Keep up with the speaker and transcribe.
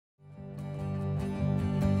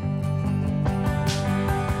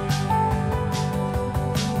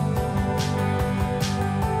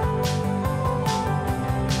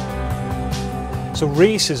So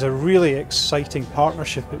RACE is a really exciting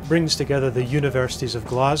partnership. It brings together the Universities of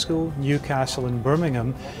Glasgow, Newcastle and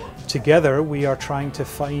Birmingham. Together we are trying to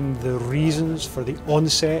find the reasons for the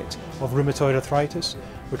onset of rheumatoid arthritis.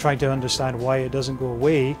 We're trying to understand why it doesn't go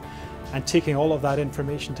away, and taking all of that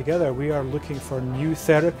information together, we are looking for new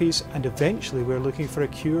therapies, and eventually we're looking for a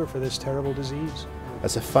cure for this terrible disease.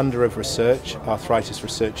 As a funder of research, Arthritis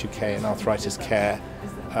Research UK and Arthritis Care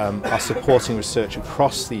are supporting research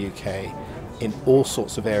across the UK in all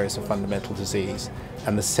sorts of areas of fundamental disease.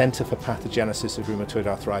 And the Centre for Pathogenesis of Rheumatoid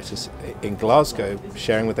Arthritis in Glasgow,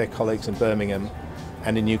 sharing with their colleagues in Birmingham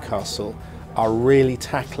and in Newcastle, are really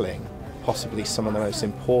tackling possibly some of the most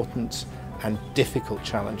important and difficult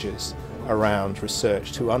challenges around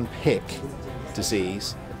research to unpick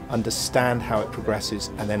disease, understand how it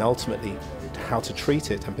progresses, and then ultimately how to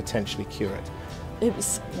treat it and potentially cure it. It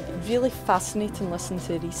was really fascinating listening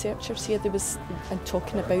to the researchers here. There was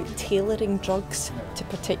talking about tailoring drugs to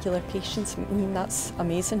particular patients. I mean, that's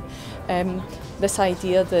amazing. This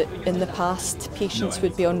idea that in the past patients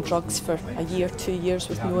would be on drugs for a year, 2 years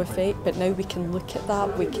with no effect, but now we can look at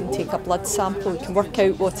that, we can take a blood sample, we can work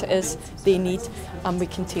out what it is they need, and we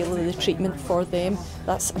can tailor the treatment for them.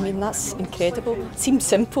 That's incredible. It seems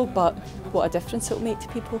simple, but what a difference it will make to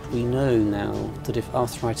people. We know now that if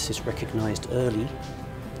arthritis is recognised early,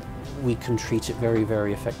 we can treat it very,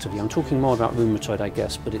 very effectively. I'm talking more about rheumatoid, I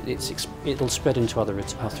guess, but it'll spread into other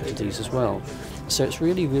arthritic disease as well. So it's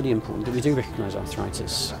really, really important that we do recognise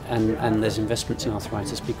arthritis, and there's investments in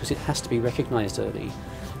arthritis because it has to be recognised early.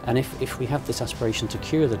 And if we have this aspiration to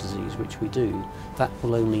cure the disease, which we do, that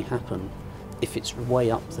will only happen if it's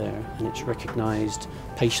way up there and it's recognised,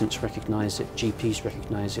 patients recognise it, GPs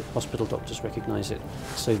recognise it, hospital doctors recognise it,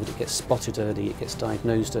 so that it gets spotted early, it gets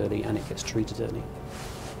diagnosed early, and it gets treated early.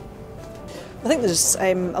 I think there's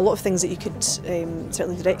a lot of things that you could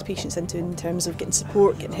certainly direct patients into in terms of getting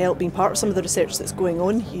support, getting help, being part of some of the research that's going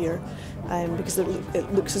on here, because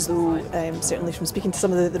it looks as though, certainly from speaking to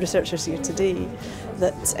some of the researchers here today,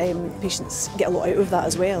 that patients get a lot out of that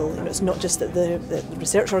as well. You know, it's not just that the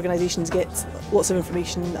research organisations get lots of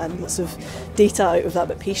information and lots of data out of that,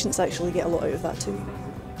 but patients actually get a lot out of that too.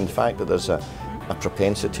 In fact, that there's a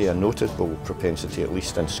propensity, a noticeable propensity, at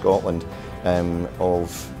least in Scotland,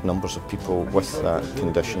 of numbers of people with that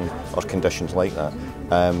condition or conditions like that.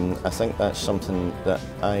 I think that's something that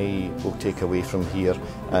I will take away from here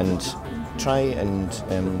and try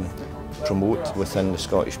and promote within the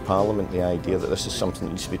Scottish Parliament the idea that this is something that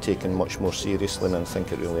needs to be taken much more seriously than I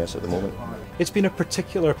think it really is at the moment. It's been a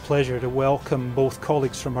particular pleasure to welcome both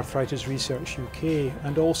colleagues from Arthritis Research UK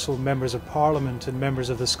and also members of Parliament and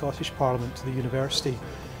members of the Scottish Parliament to the University.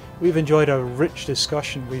 We've enjoyed a rich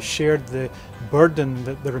discussion. We've shared the burden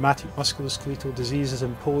that the rheumatic musculoskeletal diseases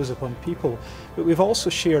impose upon people, but we've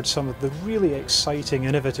also shared some of the really exciting,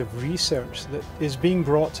 innovative research that is being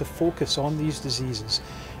brought to focus on these diseases.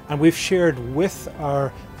 And we've shared with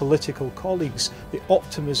our political colleagues the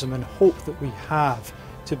optimism and hope that we have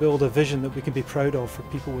to build a vision that we can be proud of for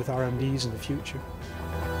people with RMDs in the future.